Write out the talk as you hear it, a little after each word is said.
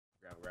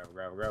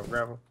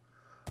Gravel.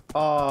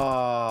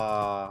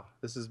 Ah,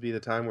 this is be the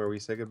time where we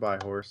say goodbye,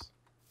 horse.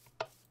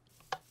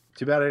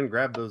 Too bad I didn't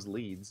grab those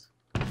leads.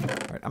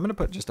 Alright, I'm gonna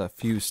put just a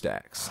few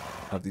stacks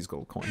of these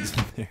gold coins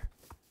in there.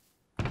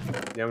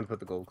 Yeah, I'm gonna put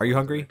the gold. Are you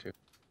hungry? Too.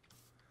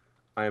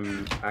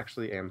 I'm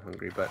actually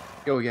hungry, but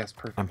oh yes,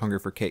 perfect. I'm hungry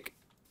for cake.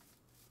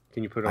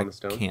 Can you put it on the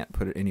stone? I can't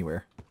put it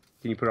anywhere.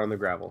 Can you put it on the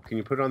gravel? Can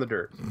you put it on the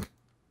dirt?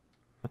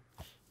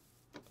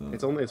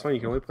 It's fine. You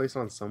can only place it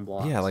on some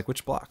blocks. Yeah, like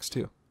which blocks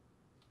too?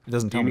 It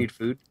doesn't Do tell you me. need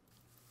food?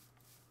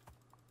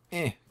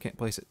 Can't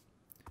place it.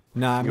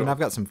 Nah, I mean I've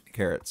got some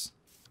carrots.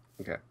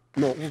 Okay.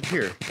 No, well,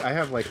 here I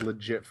have like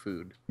legit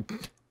food.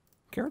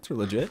 Carrots are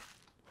legit.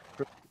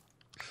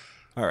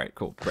 All right,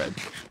 cool. Bread.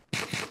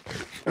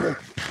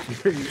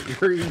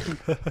 you're eating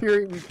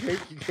cake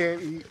you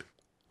can't eat.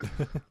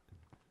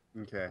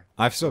 Okay.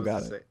 I've still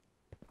got it.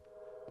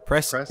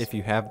 Press if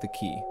you have the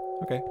key.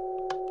 Okay.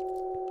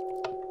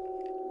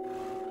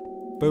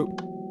 Boop.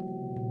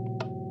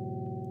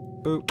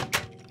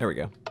 Boop. There we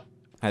go.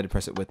 I had to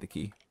press it with the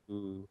key.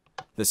 Ooh.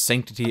 The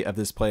sanctity of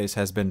this place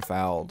has been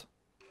fouled.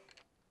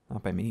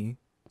 Not by me.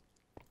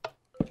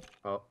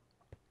 Oh.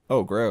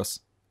 Oh, gross.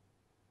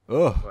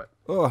 Ugh. What?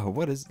 Oh,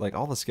 what is like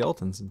all the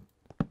skeletons?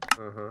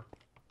 Uh-huh.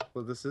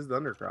 Well, this is the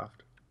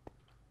Undercroft.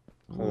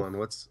 Hold on,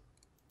 what's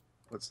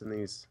in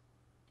these?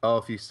 Oh,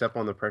 if you step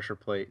on the pressure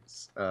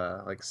plates,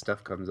 like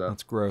stuff comes up.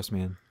 That's gross,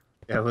 man.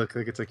 Yeah, look,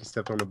 it's like you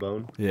stepped on a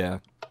bone. Yeah.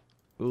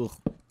 Ugh.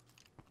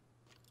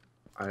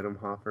 Item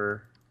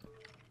hopper.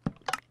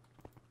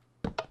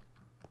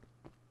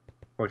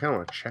 Well, I kind of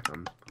want to check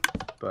them,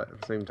 but at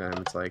the same time,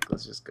 it's like,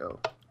 let's just go.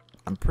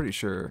 I'm pretty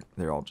sure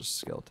they're all just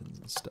skeletons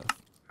and stuff.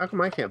 How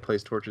come I can't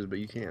place torches, but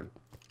you can?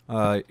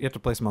 You have to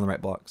place them on the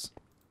right blocks.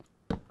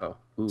 Oh.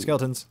 Ooh.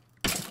 Skeletons.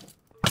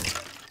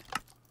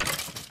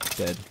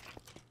 Dead.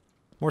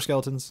 More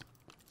skeletons.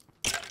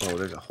 Oh,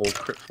 there's a whole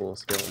crypt full of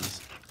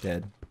skeletons.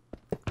 Dead.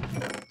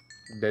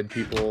 Dead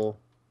people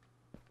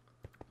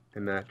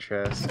in that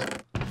chest.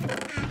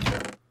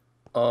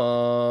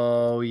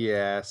 Oh,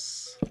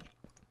 yes.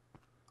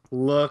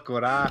 Look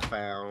what I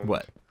found.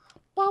 What?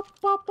 Bop,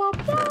 bop,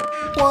 bop,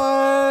 bop.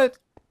 What?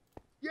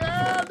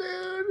 Yeah,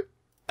 dude.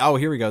 Oh,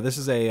 here we go. This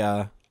is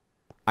a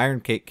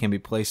iron cake can be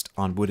placed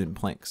on wooden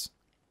planks.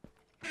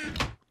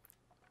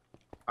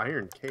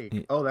 Iron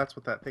cake. Oh, that's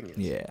what that thing is.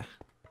 Yeah.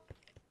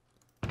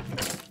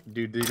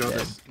 Dude, do you know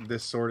what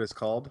this sword is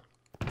called?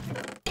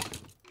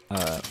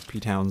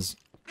 P-Town's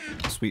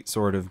sweet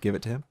sword of give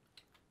it to him.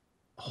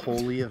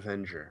 Holy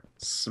Avenger.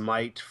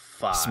 Smite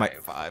 5.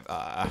 Smite 5.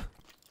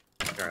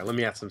 Alright, let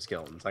me add some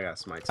skeletons. I got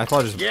smite. I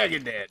probably just yeah, you're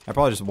dead. I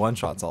probably just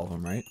one-shots all of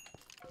them, right?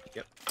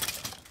 Yep.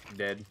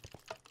 Dead.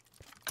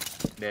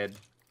 Dead.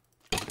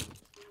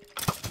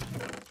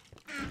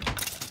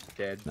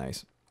 Dead.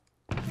 Nice.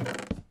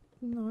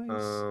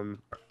 Nice.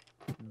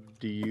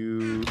 Do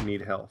you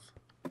need health?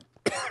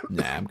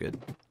 Nah, I'm good.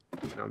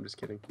 No, I'm just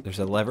kidding. There's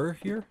a lever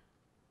here?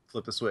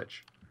 Flip the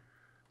switch.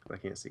 I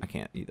can't see. I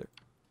can't either.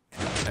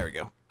 There we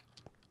go.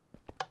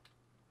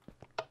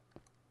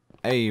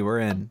 Hey, we're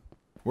in.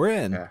 We're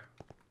in. Yeah.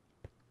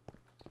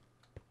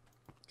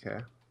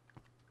 Okay.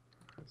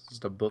 It's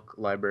just a book,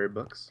 library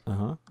books.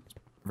 Uh-huh.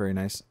 Very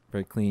nice.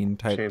 Very clean,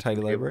 tidy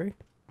library.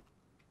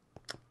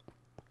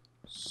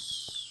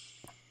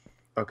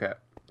 Okay.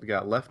 We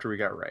got left or we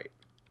got right?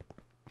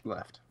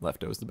 Left.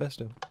 Lefto is the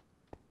besto.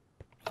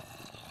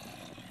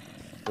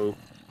 Oh,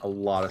 a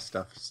lot of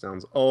stuff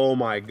sounds. Oh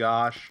my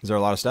gosh. Is there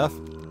a lot of stuff?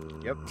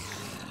 Yep.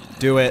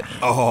 Do it.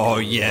 Oh,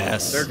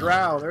 yes. They're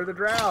drow. They're the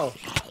drow.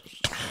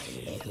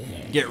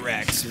 Get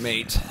wrecked,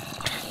 mate.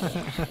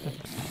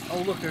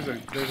 Oh look, there's a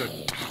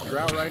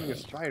drow riding a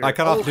spider. I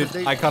cut off,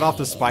 dude. I cut off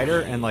the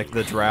spider, and like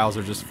the drows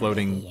are just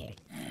floating.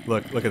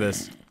 Look at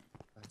this.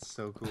 That's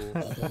so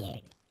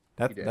cool.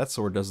 That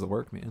sword does the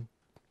work, man.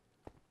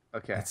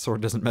 Okay. That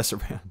sword doesn't mess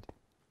around.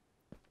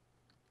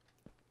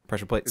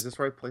 Pressure plates. Is this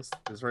where I place?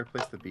 Is this where I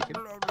place the beacon?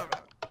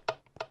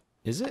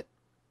 Is it?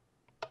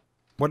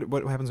 What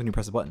happens when you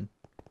press the button?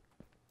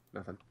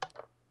 Nothing.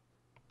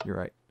 You're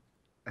right.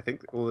 I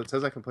think. Well, it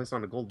says I can place it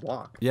on a gold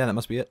block. Yeah, that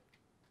must be it.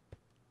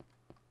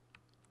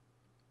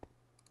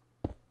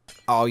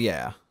 Oh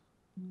yeah.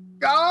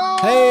 Oh!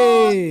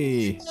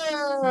 Hey!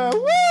 Yeah!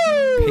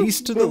 Woo! Peace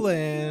to the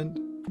land.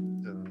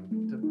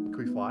 Can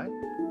we fly?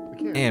 We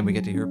can't. And we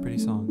get to hear a pretty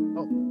song.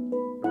 Oh,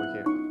 no, we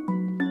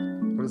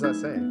can't. What does that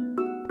say?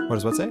 What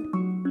does what say?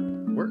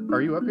 Where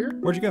are you up here?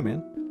 Where'd you go,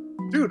 man?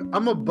 Dude,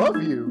 I'm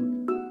above you.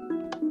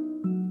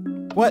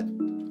 What?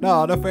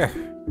 No, no fair.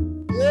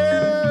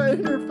 Yeah,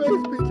 in your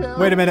face, Mikael.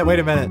 Wait a minute, wait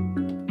a minute.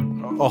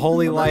 A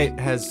holy light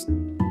has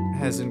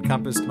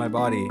encompassed my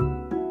body,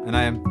 and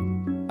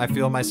I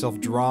feel myself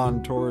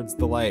drawn towards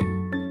the light.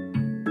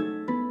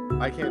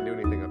 I can't do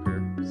anything up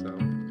here, so.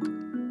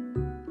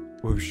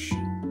 Whoosh.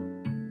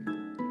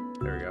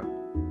 There we go.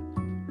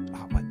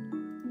 Oh, what?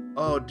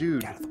 Oh,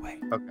 dude. Get out of the way.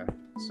 Okay,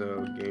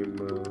 so game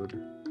mode.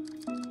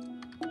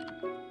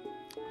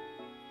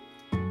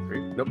 3.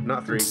 Nope,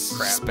 not 3.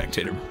 Crap.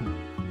 Spectator.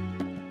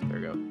 There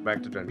we go.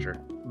 Back to adventure.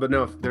 But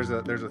no, there's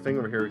a thing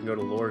over here. We can go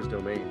to Lore's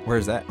domain. Where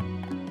is that?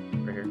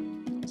 Right here.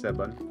 See that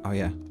button? Oh,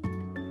 yeah.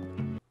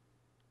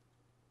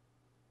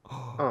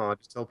 Oh, I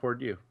just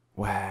teleported you.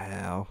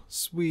 Wow.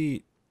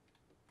 Sweet.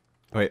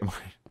 Wait.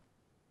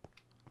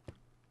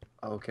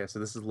 Okay, so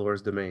this is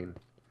Lore's domain.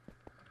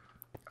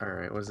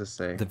 Alright, what does this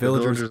say? The The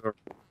villagers... villagers of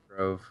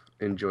Grove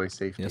enjoy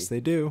safety. Yes,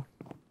 they do.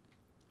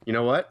 You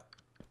know what?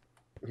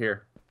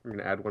 Here, I'm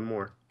gonna add one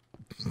more.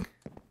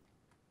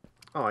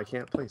 Oh, I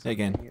can't place Yeah, it.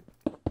 again.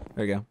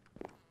 There you go.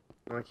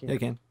 No, I can't. Yeah,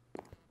 again.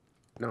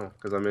 No,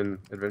 because I'm in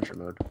adventure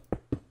mode.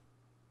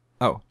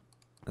 Oh,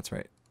 that's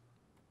right.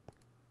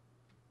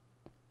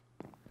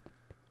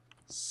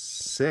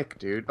 Sick,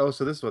 dude. Oh,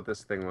 so this is what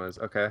this thing was.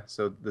 Okay,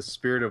 so the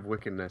spirit of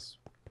wickedness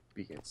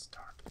begins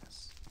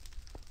darkness.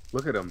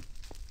 Look at him.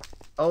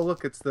 Oh,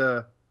 look, it's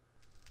the...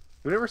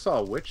 We never saw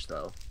a witch,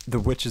 though. The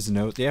witch's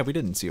note. Yeah, we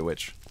didn't see a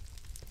witch.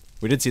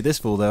 We did see this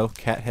fool, though.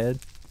 Cat head.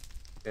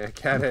 Yeah,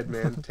 Cathead,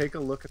 man. Take a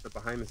look at the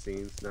behind the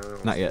scenes. No, I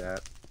don't Not see yet.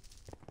 that.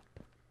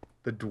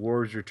 The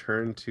dwarves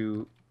return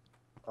to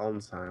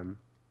Almsheim.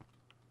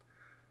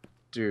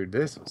 Dude,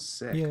 this was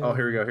sick. Yeah. Oh,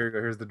 here we go. Here we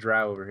go. Here's the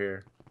drow over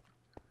here.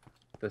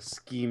 The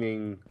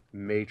scheming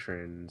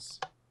matron's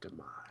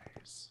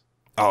demise.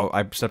 Oh,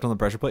 I stepped on the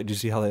pressure plate. Did you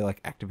see how they,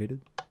 like,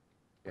 activated?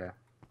 Yeah.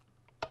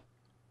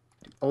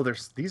 Oh,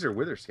 these are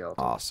wither skeletons.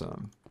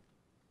 Awesome.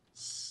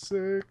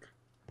 Sick.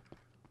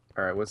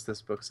 All right, what's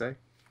this book say?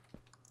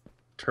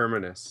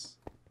 Terminus.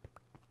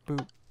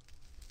 Boop.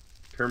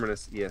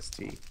 Terminus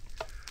EST.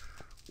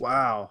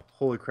 Wow.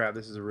 Holy crap,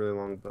 this is a really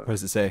long book. What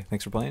does it say?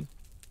 Thanks for playing?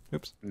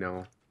 Oops.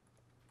 No.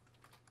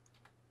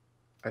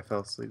 I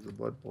fell asleep. The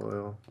blood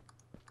boil.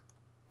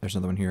 There's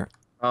another one here.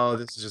 Oh,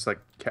 this is just like...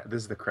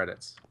 This is the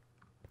credits.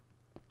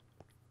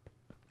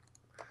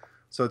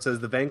 So it says,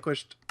 the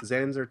vanquished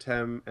Zanzer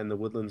Tem and the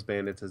Woodlands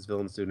bandits, as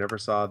villains do, never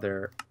saw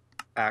their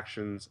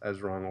actions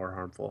as wrong or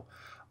harmful.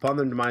 Upon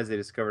their demise, they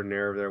discovered an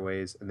error of their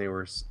ways, and they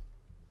were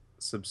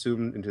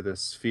subsumed into the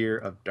sphere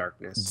of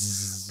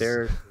darkness.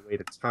 There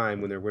wait a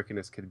time when their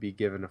wickedness could be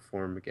given a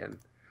form again.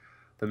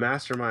 The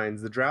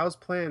masterminds, the Drow's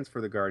plans for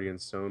the Guardian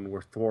Stone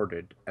were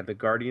thwarted, and the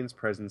Guardian's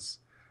presence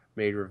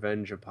made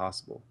revenge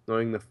impossible.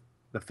 Knowing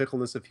the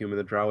fickleness of human,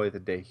 the Drow wait the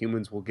day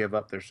humans will give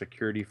up their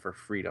security for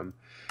freedom.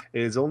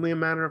 It is only a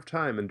matter of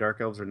time, and Dark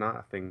Elves are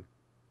nothing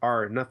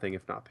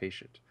if not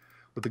patient.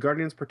 With the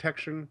Guardian's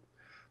protection,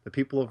 the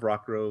people of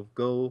Rockgrove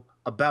go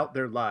about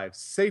their lives,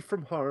 safe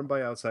from harm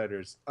by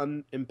outsiders,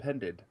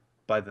 unimpeded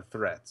by the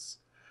threats.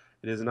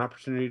 It is an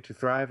opportunity to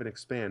thrive and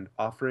expand,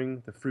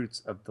 offering the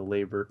fruits of their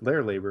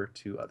labor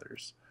to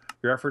others.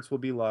 Your efforts will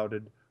be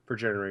lauded for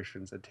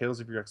generations, and tales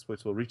of your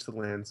exploits will reach the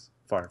lands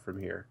far from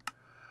here.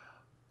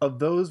 Of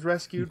those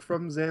rescued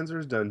from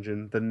Zanzer's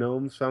dungeon, the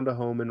gnomes found a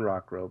home in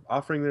Rockgrove,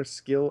 offering their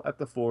skill at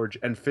the forge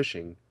and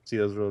fishing, see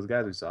those were those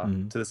guys we saw,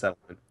 to the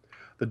settlement.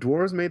 The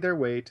dwarves made their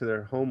way to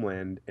their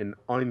homeland in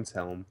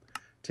Einshelm,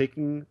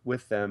 taking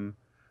with them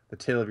the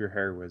tale of your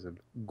heroism.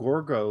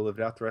 Gorgo lived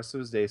out the rest of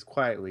his days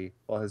quietly,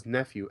 while his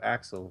nephew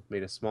Axel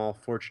made a small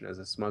fortune as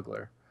a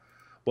smuggler.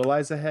 What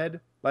lies ahead?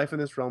 Life in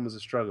this realm is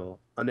a struggle,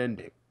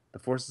 unending. The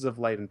forces of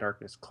light and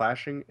darkness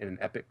clashing in an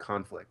epic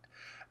conflict.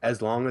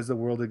 As long as the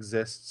world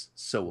exists,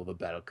 so will the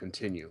battle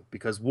continue,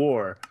 because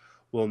war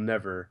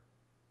never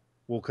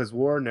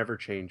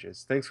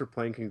changes. Thanks for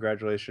playing.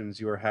 Congratulations,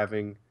 you are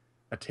having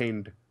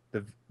attained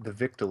the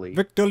victory.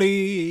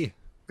 Victory!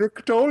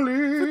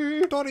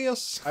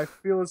 Victorious! I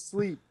fell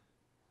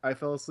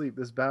asleep.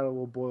 This battle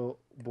will boil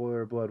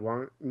your blood.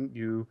 Why don't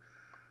you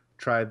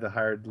try the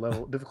higher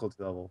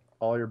difficulty level?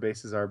 All your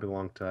bases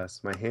belong to us.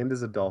 My hand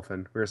is a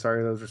dolphin. We are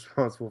sorry those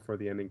responsible for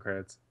the ending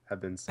credits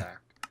have been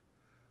sacked.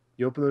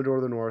 You open the door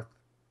to the north.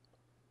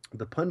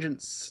 The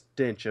pungent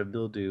stench of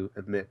mildew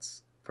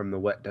emits from the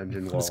wet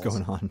dungeon walls. What's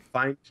going on?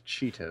 Find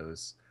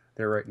Cheetos.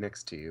 They're right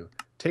next to you.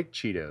 Take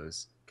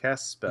Cheetos.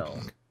 Cast spell.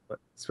 What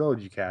spell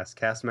would you cast?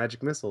 Cast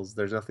magic missiles.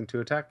 There's nothing to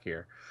attack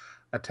here.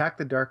 Attack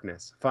the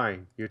darkness.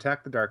 Fine. You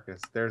attack the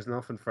darkness. There's an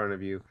elf in front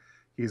of you.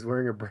 He's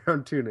wearing a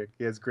brown tunic.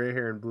 He has gray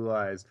hair and blue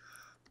eyes.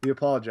 We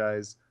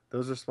apologize.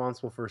 Those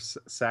responsible for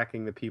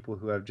sacking the people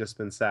who have just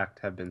been sacked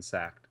have been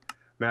sacked.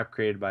 Map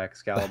created by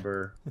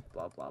Axcalibar.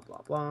 Blah, blah,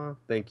 blah, blah.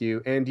 Thank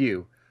you. And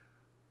you.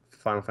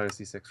 Final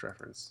Fantasy VI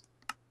reference.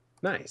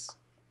 Nice.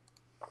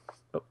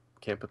 Oh,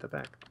 can't put that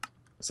back.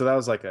 So that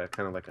was like a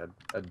kind of like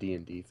a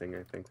D&D thing,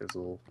 I think. There's a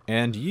little...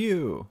 And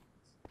you.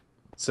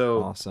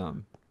 So...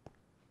 Awesome.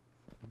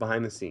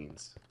 Behind the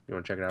scenes. You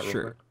want to check it out real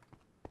Sure. quick?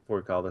 Before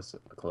we call this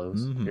a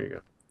close? Mm-hmm. Here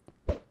you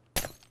go.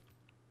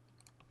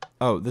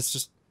 Oh, this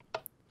just...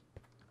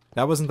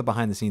 That wasn't the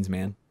behind the scenes,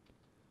 man.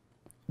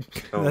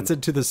 That's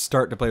it to the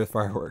start to play with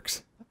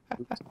fireworks.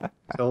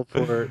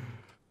 Teleport.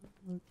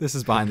 This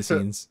is behind the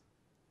scenes.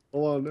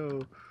 Oh,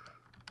 no.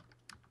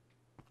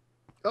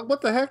 Oh, what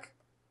the heck?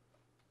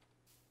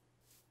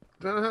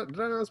 Did I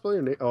not spell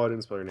your name? Oh, I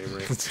didn't spell your name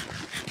right.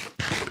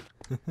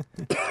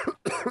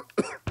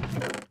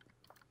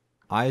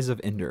 Eyes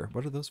of Ender.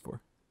 What are those for?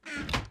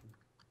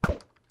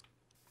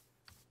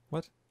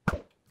 What? There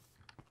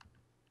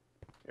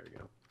we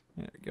go.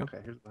 There we go. Okay,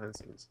 here's behind the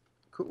scenes.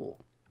 Cool.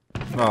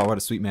 Oh, what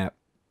a sweet map.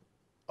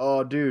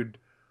 Oh, dude.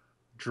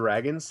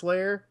 Dragon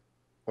Slayer,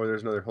 or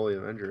there's another Holy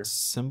Avenger.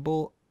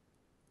 Symbol.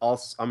 I'm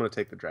gonna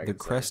take the Dragon The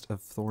Slayer. crest of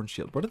Thorn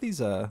Shield. What are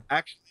these?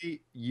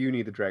 Actually, you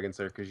need the Dragon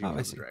Slayer because you Oh, I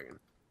killed see. the dragon.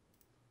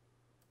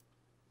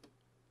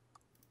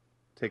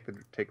 Take the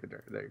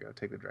there you go.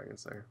 Take the Dragon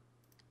Slayer.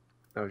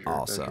 That was your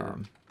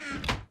Awesome.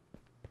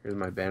 Here's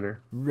my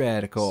banner.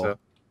 Radical. So,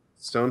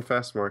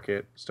 Stonefast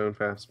Market,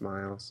 Stonefast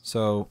Miles.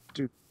 So,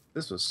 dude,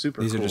 this was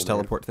super. These cool, are just man.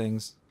 teleport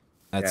things.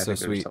 That's Yeah, I so think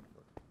they're just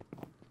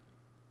sweet.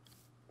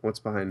 What's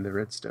behind the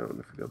redstone?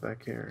 If we go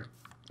back here,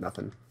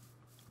 nothing.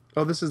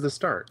 Oh, this is the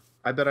start.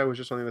 I bet I was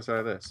just on the other side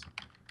of this.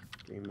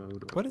 Game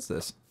mode. What is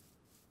this?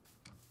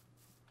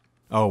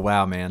 Oh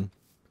wow, man!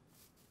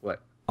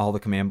 What? All the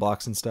command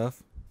blocks and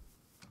stuff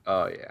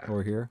Oh yeah.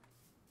 over here.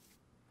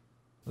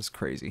 That's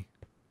crazy.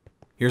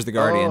 Here's the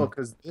Guardian. Oh,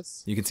 because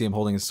this. You can see him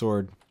holding his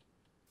sword.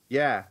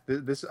 Yeah,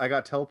 this I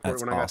got teleported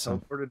That's when awesome. I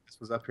got teleported. This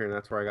was up here, and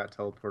that's where I got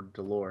teleported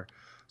to lore.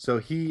 So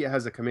he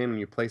has a command when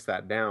you place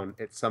that down,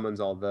 it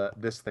summons all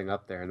this thing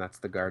up there, and that's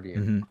the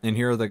Guardian. And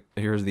here's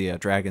the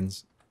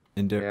dragons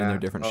in their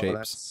different shapes.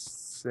 That's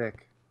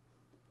sick.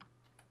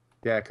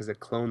 Yeah, because it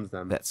clones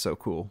them. That's so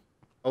cool.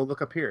 Oh,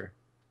 look up here.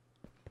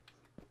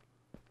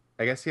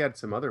 I guess he had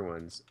some other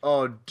ones.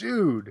 Oh,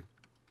 dude.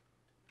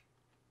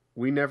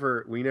 We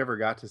never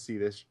got to see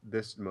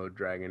this mode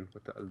dragon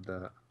with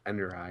the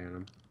ender eye on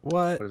him.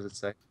 What? What does it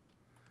say?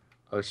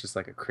 Oh, it's just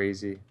like a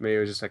crazy. Maybe it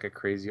was just like a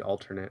crazy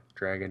alternate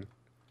dragon.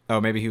 Oh,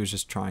 maybe he was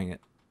just trying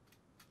it.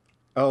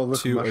 Oh,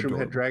 look, Too mushroom head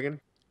adorable.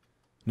 dragon.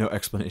 No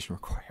explanation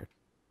required.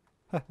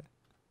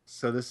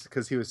 So this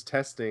because he was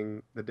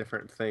testing the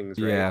different things,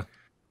 right? Yeah.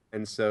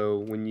 And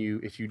so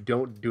if you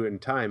don't do it in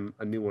time,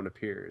 a new one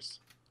appears.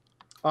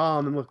 Oh,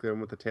 and then look, there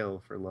with the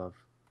tail for love.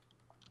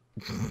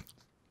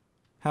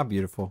 How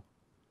beautiful.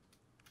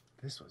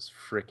 This was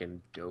freaking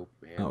dope,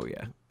 man. Oh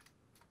yeah.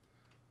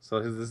 So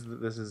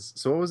this is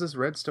so what was this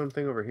redstone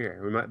thing over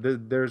here?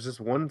 There's just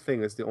one thing.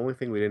 That's the only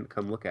thing we didn't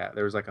come look at.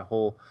 There was like a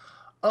whole.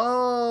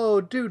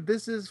 Oh, dude,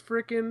 this is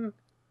freaking.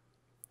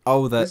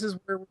 Oh, this is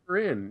where we're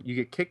in. You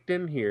get kicked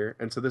in here,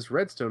 and so this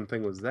redstone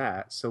thing was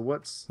that. So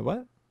what's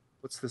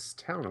this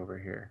town over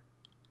here?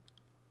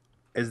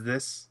 Is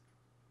this?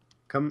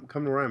 Come to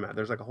where I'm at.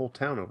 There's like a whole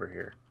town over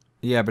here.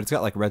 Yeah, but it's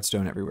got like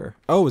redstone everywhere.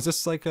 Oh, is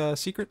this like a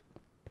secret?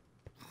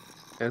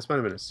 And this might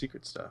have been a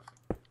secret stuff.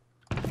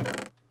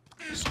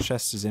 This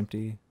chest is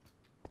empty.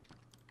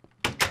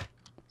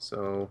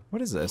 So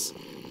what is this?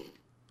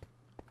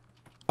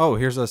 Oh,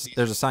 there's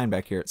a sign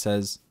back here. It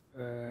says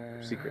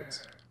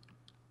secrets.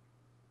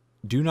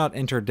 Do not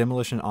enter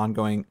demolition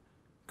ongoing,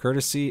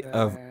 courtesy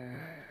of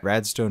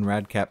Radstone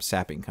Radcap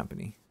Sapping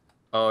Company.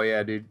 Oh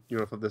yeah, dude. You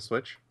want to flip this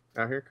switch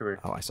out here? Come here.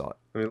 Oh, I saw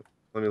it.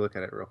 Let me look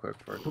at it real quick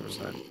before I come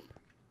inside.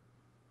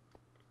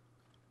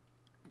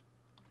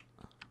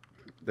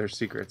 There's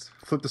secrets.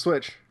 Flip the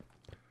switch.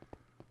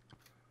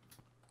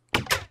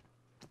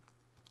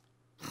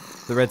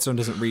 The redstone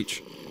doesn't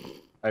reach.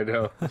 I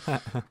know.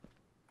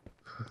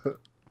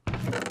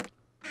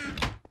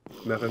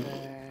 Nothing.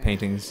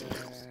 Paintings.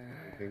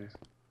 Things.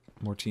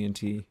 More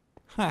TNT.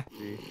 Ha.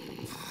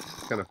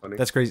 It's kind of funny.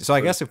 That's crazy. So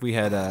I guess if we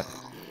had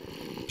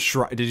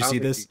did you see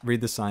think this? Read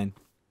the sign.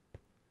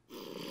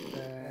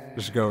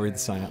 Just go read the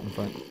sign out in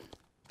front.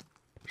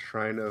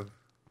 Shrine of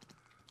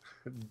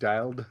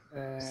dialed.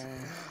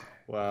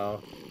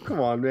 Wow. Come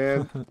on,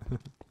 man.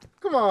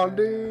 Come on,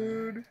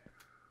 dude.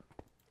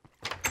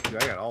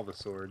 Dude, I got all the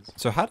swords.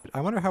 So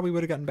I wonder how we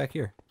would have gotten back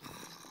here.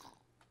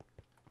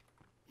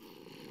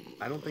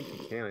 I don't think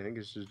you can. I think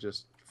it's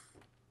just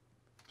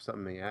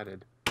something they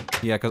added.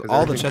 Yeah, because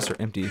all the chests are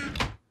empty.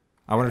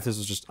 I wonder if this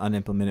was just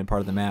unimplemented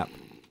part of the map.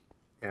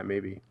 Yeah,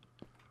 maybe.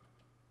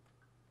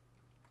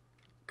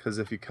 Because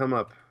if you come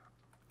up...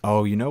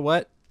 Oh, you know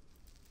what?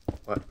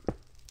 What?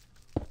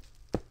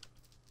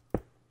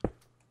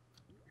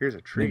 Here's a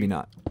tree. Maybe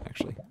not,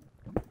 actually.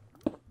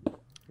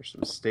 There's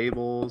some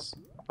stables.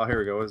 Oh, here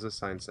we go. What does this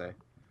sign say?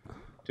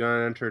 Do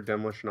not enter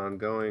demolition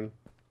ongoing.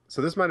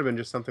 So this might have been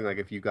just something like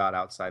if you got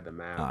outside the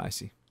map. Ah, I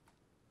see.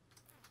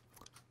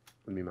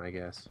 Would be my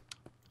guess.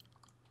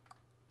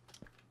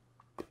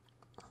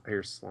 I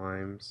hear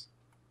slimes.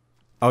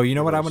 Oh, you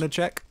know what I want to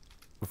check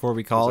before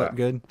we call it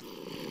good?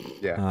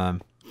 Yeah.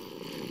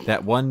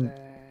 That one...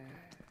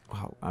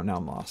 Wow, now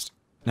I'm lost.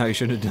 No, you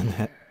shouldn't have done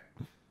that.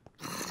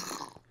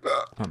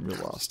 I'm real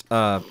lost.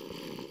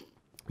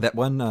 That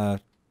one...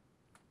 what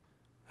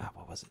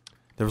was it?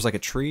 There was like a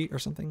tree or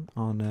something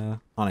on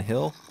a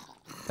hill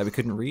that we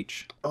couldn't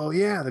reach. Oh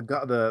yeah,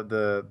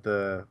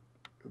 the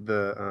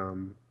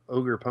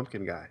ogre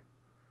pumpkin guy.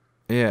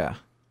 Yeah.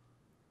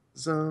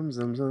 Zum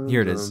zum zum.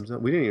 Here it is.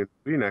 Zum. We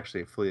didn't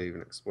actually fully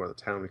even explore the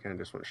town. We kind of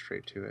just went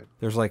straight to it.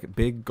 There's like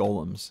big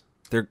golems.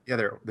 They're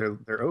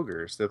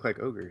ogres. They look like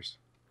ogres.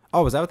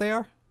 Oh, is that what they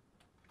are?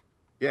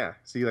 Yeah.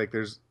 See, like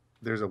there's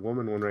a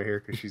woman one right here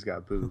because she's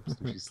got boobs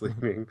and she's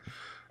sleeping.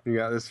 You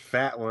got this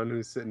fat one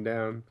who's sitting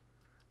down.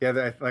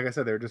 Yeah, like I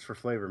said, they're just for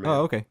flavor, man.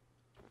 Oh, okay.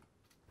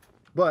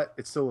 But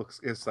it still looks.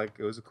 It's like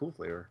it was a cool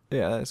flavor.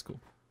 Yeah, that's cool.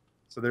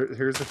 So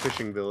here's the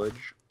fishing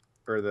village.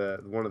 or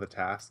the one of the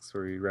tasks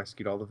where we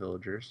rescued all the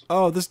villagers.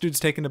 Oh, this dude's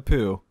taking a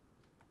poo.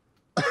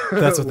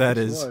 That's what that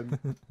Which is.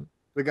 one?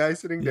 The guy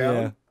sitting down.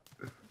 Yeah.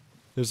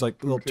 There's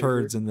like little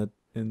turds in the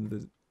in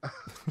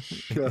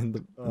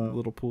the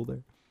little pool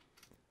there.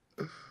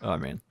 Oh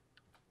man.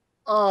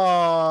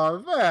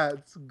 Oh,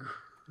 that's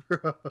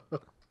gross.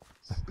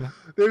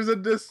 There's a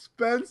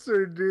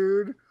dispenser,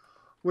 dude,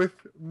 with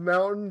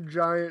mountain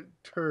giant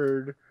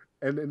turd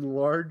and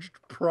enlarged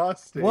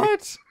prostate.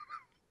 What?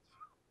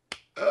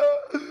 I'm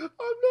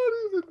not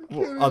even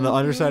kidding. On the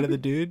underside of the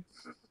dude?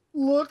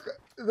 Look,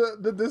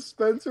 the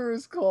dispenser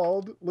is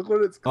called. Look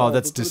what it's called. Oh,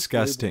 that's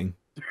disgusting.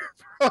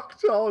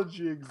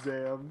 Proctology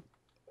exam.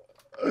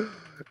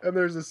 And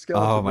there's a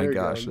skeleton. Oh my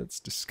gosh, that's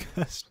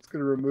disgusting. It's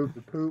gonna remove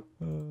the poop.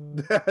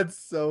 That's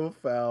so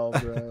foul,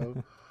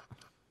 bro.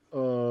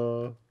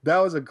 That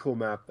was a cool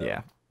map, though.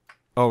 Yeah.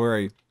 Oh, where are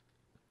you?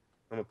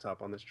 I'm up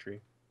top on this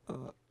tree. I'm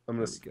go.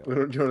 gonna. Do you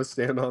want to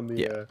stand on the?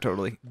 Yeah,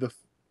 totally.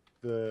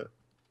 The.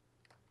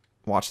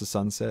 Watch the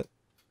sunset.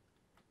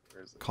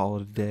 Where is it? Call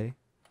it a day.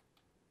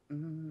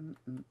 I'm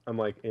in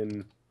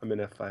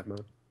F5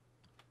 mode.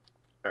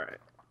 All right.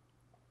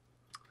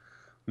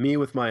 Me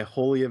with my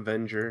Holy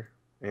Avenger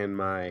and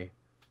my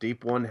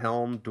Deep One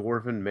Helm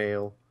Dwarven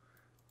Mail,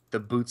 the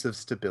Boots of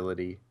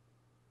Stability,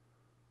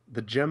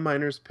 the Gem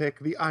Miner's Pick,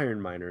 the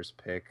Iron Miner's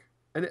Pick,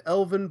 an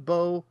Elven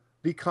Bow,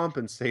 the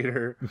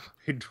Compensator,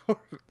 a Dwarf,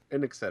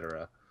 and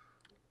etc.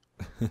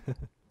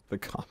 The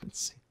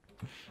compensator.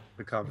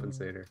 The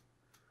Compensator.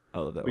 I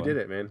love that We one. did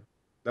it, man.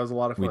 That was a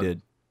lot of fun. We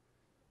did.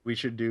 We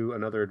should do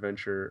another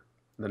adventure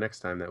the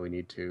next time that we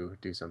need to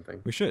do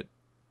something. We should.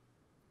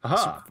 Aha!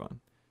 Super fun.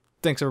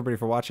 Thanks everybody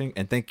for watching,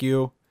 and thank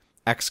you,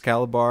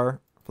 Axcalibar,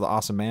 for the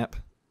awesome map.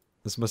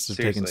 This must have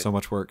taken so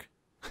much work.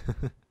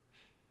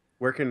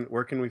 Where can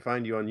we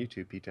find you on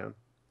YouTube, P-Town?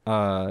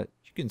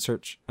 You can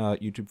search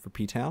YouTube for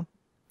P-Town,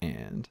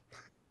 and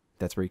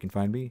that's where you can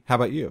find me. How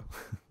about you?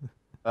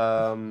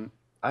 I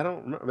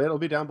don't remember. It'll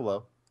be down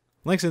below.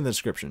 Links in the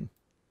description.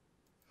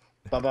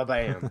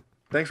 Bam.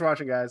 Thanks for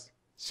watching, guys.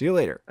 See you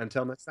later.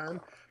 Until next time,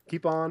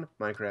 keep on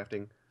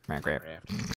Minecrafting. Minecraft.